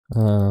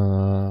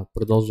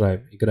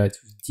Продолжаем играть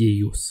в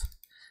Deus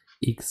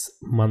X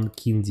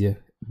Mankind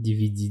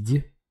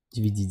Divided.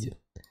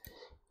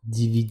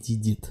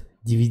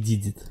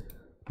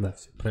 Да,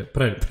 все,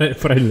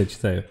 правильно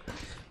читаю.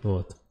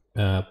 Вот.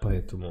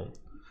 Поэтому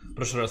в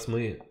прошлый раз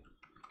мы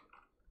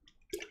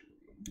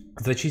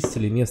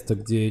зачистили место,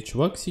 где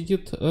чувак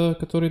сидит,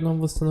 который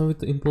нам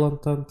восстановит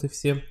имплантанты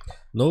все.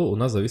 Но у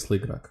нас зависла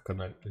игра, как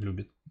она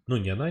любит. Ну,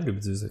 не она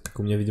любит зависать, как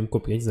у меня, видим,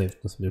 коп. Я не знаю,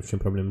 на самом деле, в чем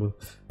проблема.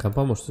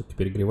 Компа, может, все-таки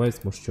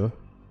перегревается, может, что.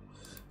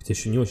 Хотя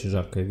еще не очень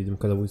жарко. Видимо,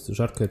 когда будет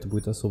жарко, это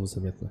будет особо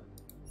заметно.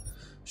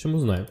 В общем,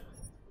 узнаем.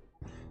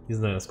 Не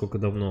знаю, насколько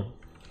давно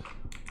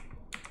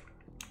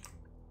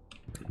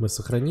мы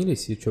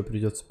сохранились и что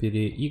придется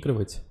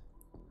переигрывать.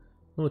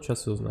 Ну, вот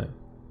сейчас и узнаем.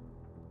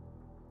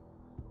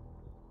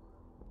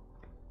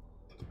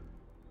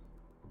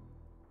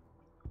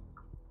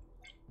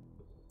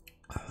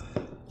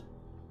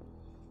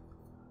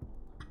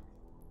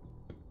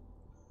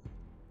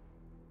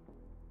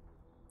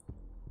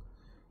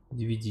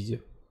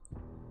 DVD.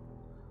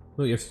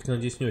 Ну, я все-таки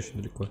надеюсь, не очень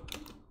далеко.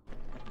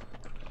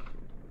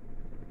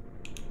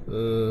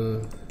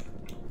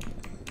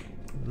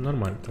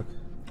 Нормально так.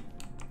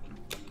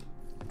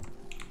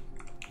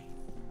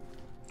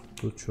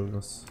 Тут что у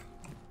нас?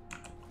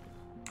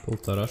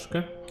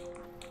 Полторашка.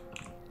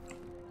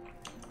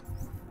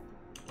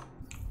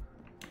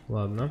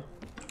 Ладно.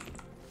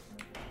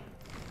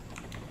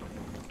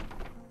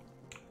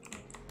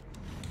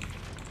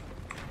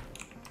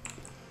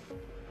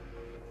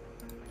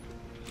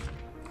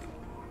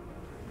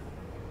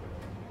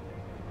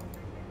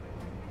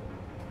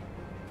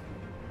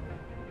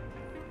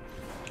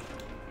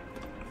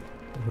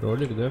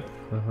 Ролик, да?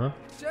 Ага.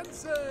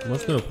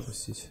 Можно его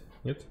попросить?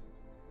 Нет?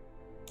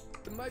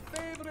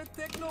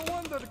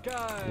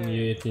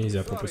 Нет,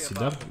 нельзя попросить,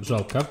 да?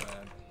 Жалко.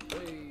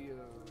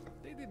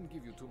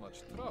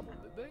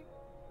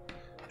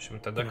 В общем,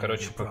 тогда,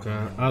 короче,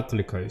 пока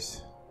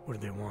отвлекаюсь.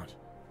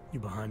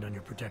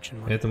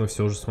 Это мы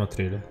все уже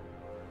смотрели.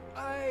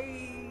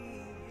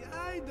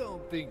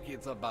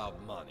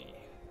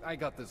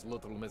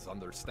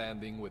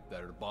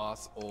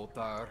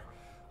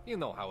 You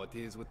know how it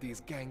is with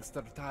these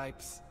gangster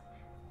types.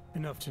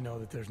 Enough to know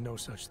that there's no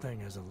such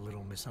thing as a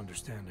little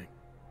misunderstanding.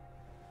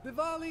 The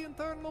Valley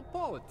internal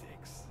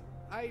politics.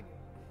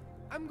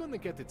 I'm gonna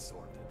get it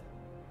sorted.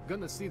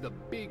 Gonna see the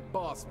big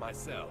boss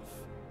myself.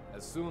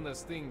 As soon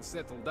as things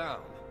settle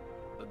down.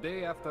 The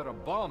day after a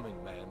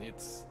bombing, man,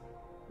 it's...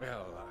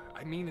 Well,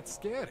 I mean, it's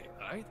scary,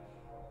 right?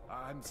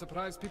 I'm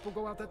surprised people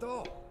go out at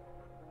all.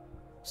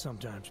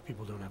 Sometimes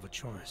people don't have a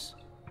choice.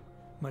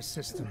 My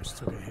systems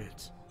took a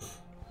hit.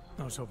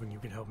 I was hoping you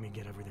could help me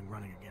get everything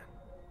running again.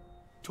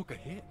 Took a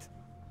hit?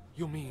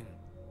 You mean...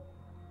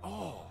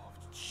 Oh,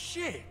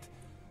 shit!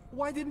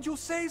 Why didn't you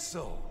say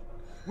so?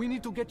 We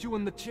need to get you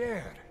in the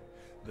chair.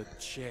 The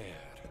chair.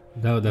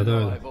 Да.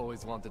 I've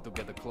always wanted to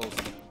get a close...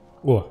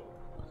 О,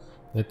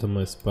 это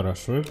мы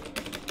спрашиваем.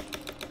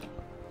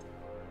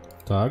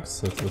 Так,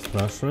 с этого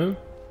спрашиваем.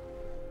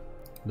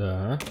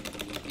 Да.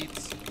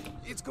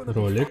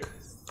 Ролик.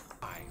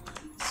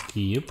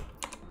 Скип.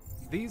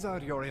 These are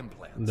your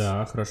implants.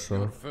 Да, хорошо.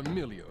 You're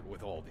familiar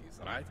with all these,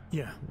 right?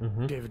 Yeah,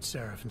 David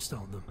Seraph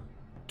installed them.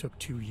 Took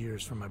 2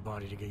 years for my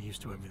body to get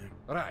used to everything.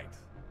 Right.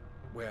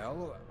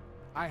 Well,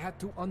 I had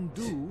to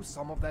undo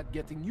some of that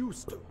getting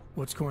used to.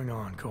 What's going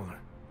on, Kohler?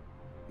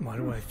 Why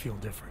do I feel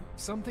different?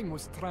 Something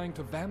was trying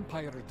to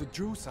vampire the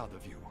juice out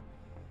of you.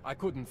 I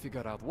couldn't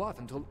figure out what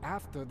until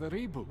after the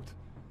reboot.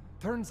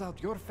 Turns out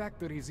your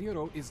Factory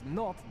Zero is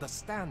not the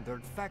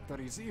standard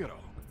Factory Zero.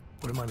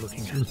 What am I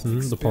looking at?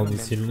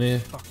 Дополнительные.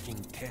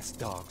 Fucking test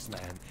dogs,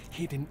 man.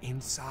 Hidden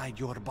inside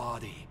your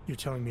body. You're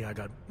telling me I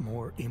got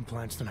more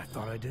implants than I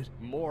thought I did?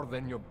 More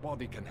than your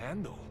body can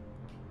handle.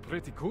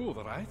 Pretty cool,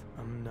 right?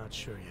 I'm not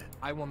sure yet.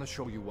 I want to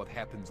show you what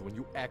happens when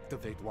you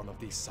activate one of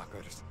these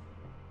suckers.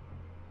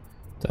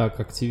 Так,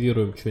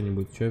 активируем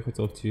что-нибудь. Что я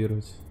хотел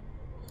активировать?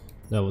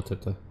 Да, вот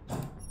это.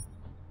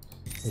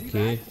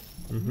 Окей.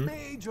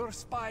 Major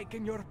spike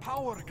in your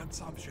power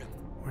consumption.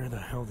 Where the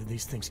hell did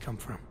these things come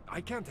from? I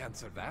can't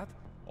answer that.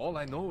 All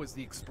I know is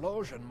the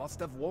explosion must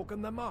have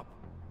woken them up.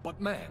 But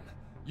man,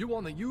 you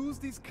want to use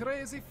these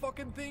crazy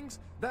fucking things?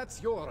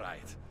 That's your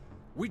right.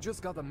 We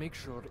just gotta make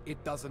sure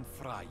it doesn't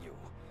fry you.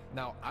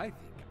 Now, I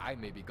think I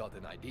maybe got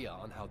an idea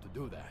on how to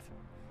do that.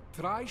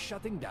 Try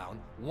shutting down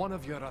one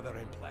of your other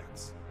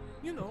implants.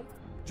 You know,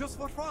 just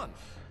for fun.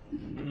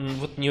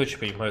 Вот не очень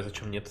понимаю,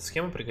 зачем мне эта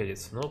схема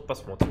пригодится, но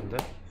посмотрим, да?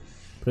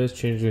 Press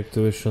change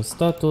activation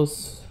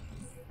status.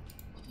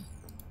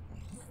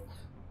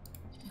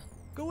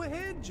 Go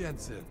ahead,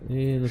 Jensen.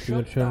 И,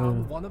 например, Shut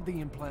down one of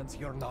the implants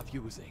you're not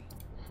using.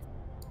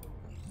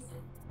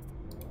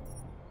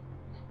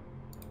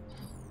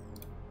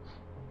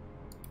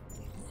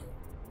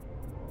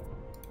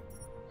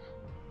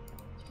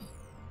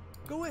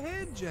 Go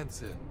ahead,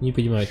 Jensen. Не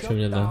понимаю, что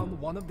мне надо.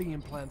 One of the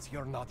implants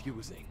you're not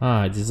using.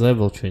 А,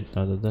 disable что-нибудь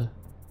надо, да?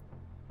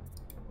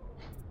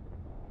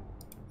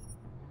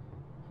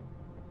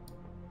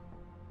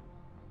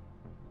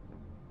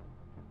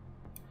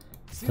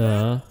 See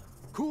that?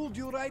 cooled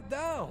you right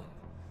down.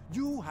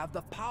 You have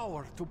the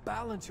power to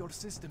balance your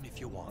system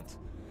if you want.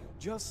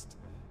 Just,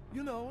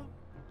 you know,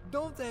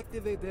 don't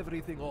activate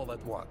everything all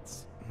at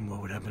once. What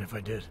would happen if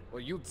I did?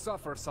 Well, you'd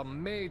suffer some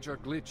major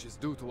glitches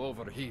due to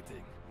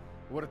overheating.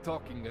 We're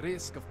talking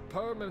risk of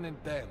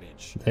permanent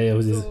damage. Да, я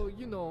вот здесь. So,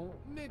 you know,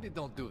 maybe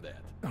don't do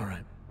that. All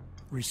right.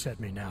 Reset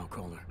me now,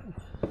 Kohler.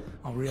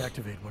 I'll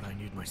reactivate what I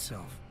need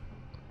myself.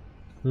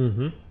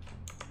 Угу.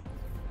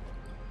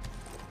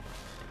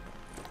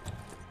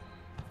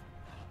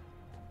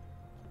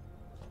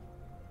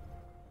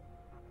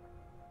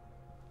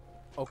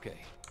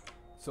 Okay,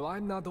 so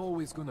I'm not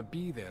always gonna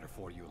be there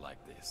for you like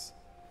this.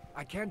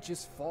 I can't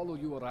just follow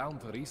you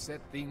around to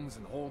reset things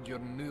and hold your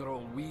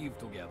neural weave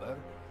together.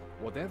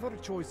 Whatever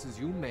choices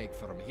you make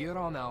from here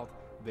on out,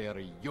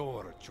 they're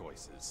your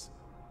choices.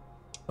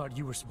 Thought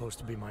you were supposed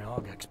to be my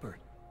AUG expert.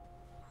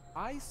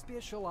 I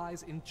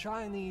specialize in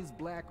Chinese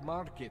black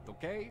market,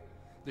 okay?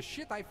 The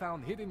shit I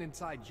found hidden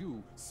inside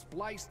you,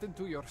 spliced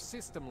into your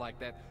system like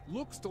that,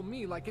 looks to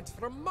me like it's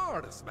from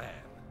Mars,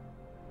 man.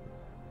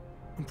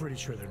 I'm pretty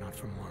sure they're not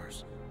from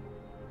Mars.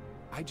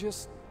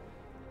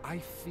 I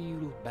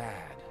feel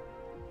bad.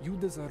 You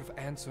deserve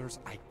answers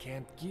I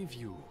can't give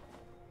you.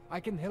 I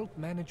can help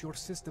manage your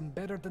system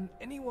better than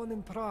anyone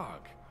in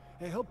Prague.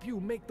 I help you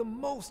make the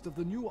most of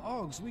the new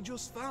AUGs we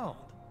just found.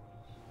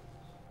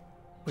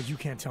 But you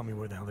can't tell me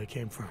where the hell they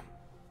came from.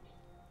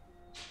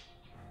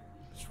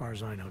 As far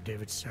as I know,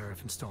 David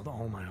Seraph installed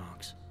all my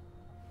AUGs.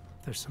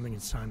 If there's something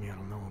inside me I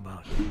don't know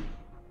about,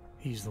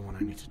 he's the one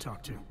I need to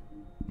talk to.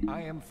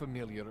 I am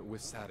familiar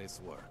with Sarah's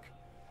work.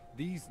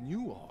 These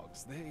new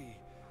AUGs,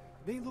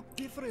 they look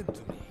different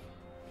to me.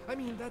 I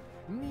mean, that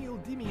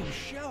neodymium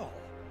shell.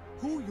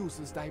 Who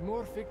uses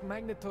dimorphic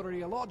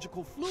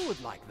magnetorheological fluid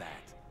like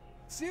that?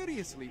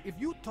 Seriously, if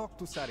you talk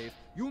to Sarif,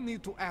 you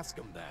need to ask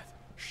him that.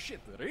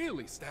 Shit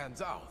really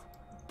stands out.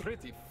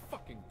 Pretty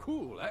fucking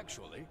cool,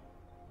 actually.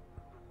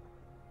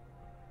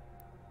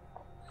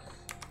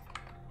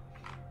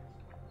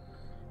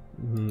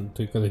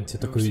 Ты когда-нибудь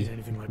Never такой seen видел?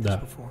 anything like this Да.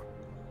 before?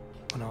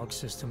 An AUG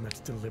system that's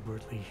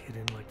deliberately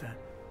hidden like that?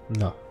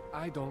 Да.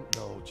 I don't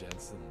know,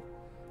 Jensen.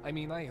 I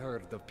mean, I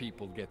heard of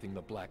people getting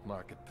the black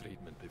market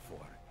treatment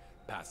before.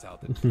 Pass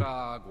out in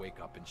Prague, wake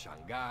up in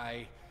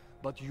Shanghai.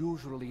 But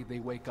usually they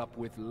wake up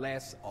with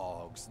less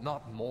AUGs,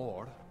 not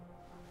more.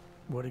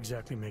 What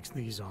exactly makes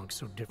these AUGs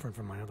so different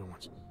from my other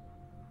ones?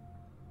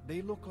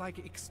 They look like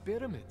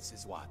experiments,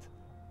 is what?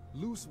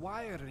 Loose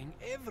wiring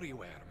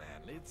everywhere,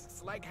 man.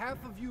 It's like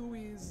half of you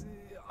is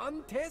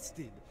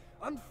untested,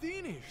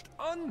 unfinished,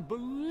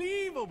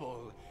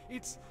 unbelievable.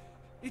 It's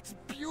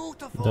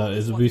beautiful. Да,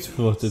 is it's what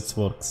beautiful it what is. it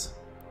works.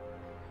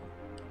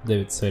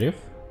 Дэвид Серев.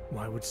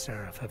 Why would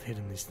Seraph have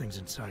hidden these things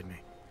inside me?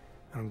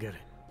 I don't get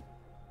it.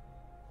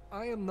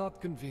 I am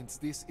not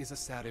convinced this is a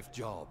Sarif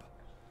job.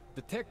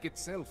 The tech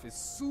itself is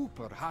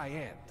super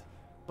high-end,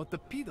 but the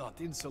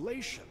PDOT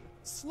insulation,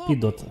 sloppy.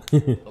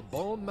 PDOT. The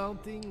bone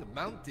mounting,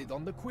 mounted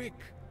on the quick.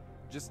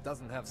 Just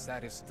doesn't have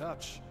Sarif's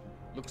touch.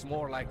 Looks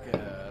more like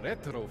a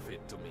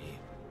retrofit to me.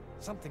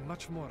 Something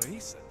much more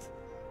recent.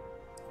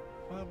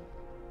 Well,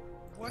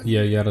 what?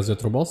 Я разве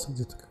отрубался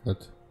где-то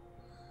когда-то?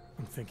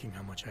 I'm thinking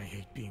how much I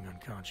hate being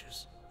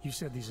unconscious. You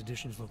said these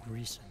additions look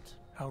recent.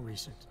 How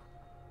recent?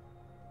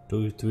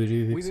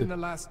 Within the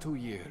last 2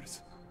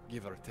 years,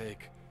 give or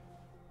take.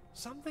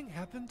 Something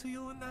happened to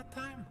you in that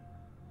time?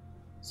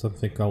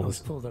 Something I was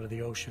else. pulled out of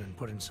the ocean and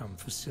put in some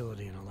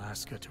facility in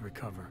Alaska to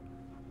recover.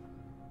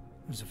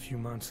 There's a few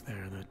months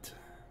there that...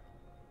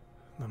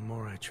 the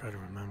more I try to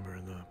remember,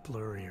 the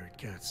blurrier it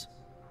gets.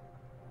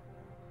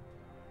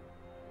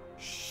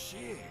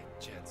 Shit,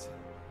 Jensen.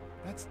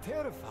 That's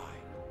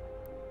terrifying.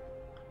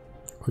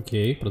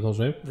 Окей,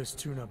 продолжаем. This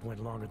tune-up went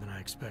longer than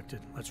I expected.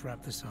 Let's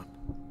wrap this up.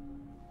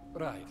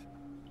 Right.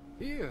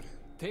 Here,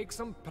 take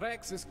some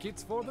Praxis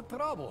kits for the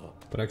trouble.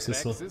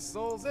 Praxis. Praxis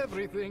solves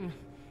everything.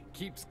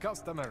 Keeps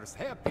customers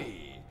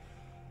happy.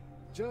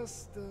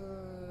 Just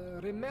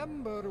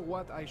remember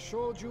what I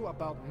showed you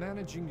about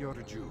managing your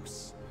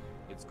juice.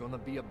 It's gonna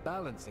be a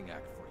balancing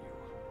act for you.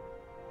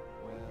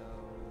 Well,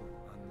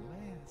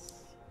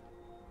 unless...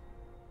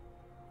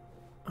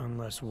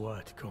 Unless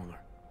what, Kohler?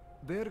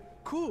 There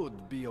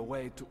could be a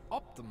way to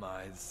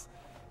optimize.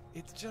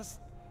 It's just...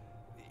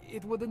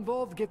 it would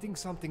involve getting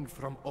something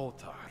from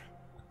Otar.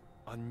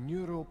 A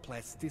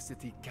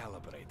neuroplasticity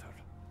calibrator.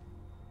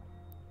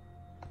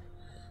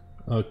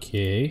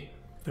 Окей.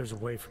 If there's a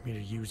way for me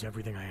to use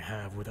everything I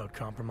have without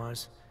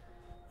compromise,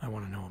 I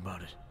want to know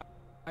about it.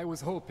 I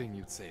was hoping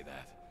you'd say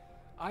that.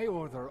 I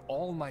order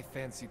all my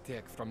fancy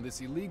tech from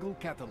this illegal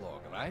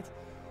catalog, right?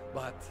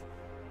 But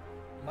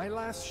my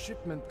last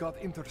shipment got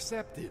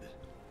intercepted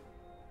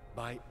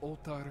by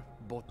Otar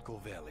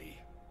Botkovelli.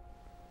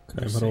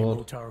 The same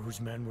Otar whose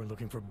men were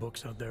looking for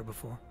books out there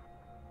before?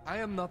 I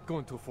am not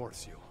going to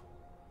force you.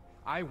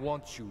 I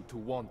want you to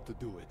want to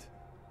do it.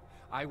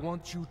 I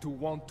want you to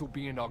want to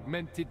be an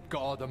augmented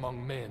god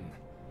among men.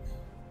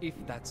 If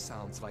that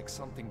sounds like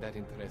something that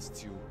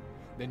interests you,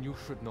 then you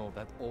should know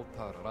that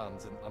Otar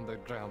runs an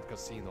underground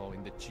casino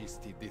in the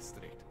Chisti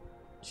district.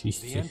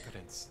 Чисти.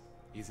 entrance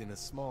is in a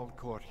small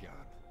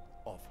courtyard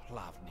off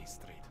Hlavny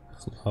Street.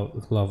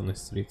 Главный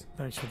стрит.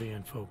 Thanks for the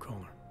info,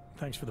 caller.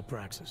 Thanks for the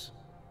praxis.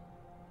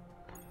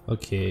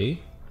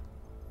 Окей.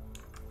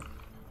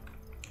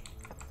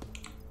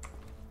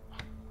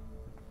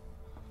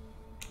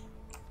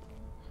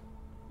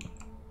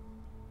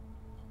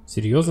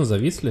 Серьезно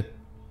зависли?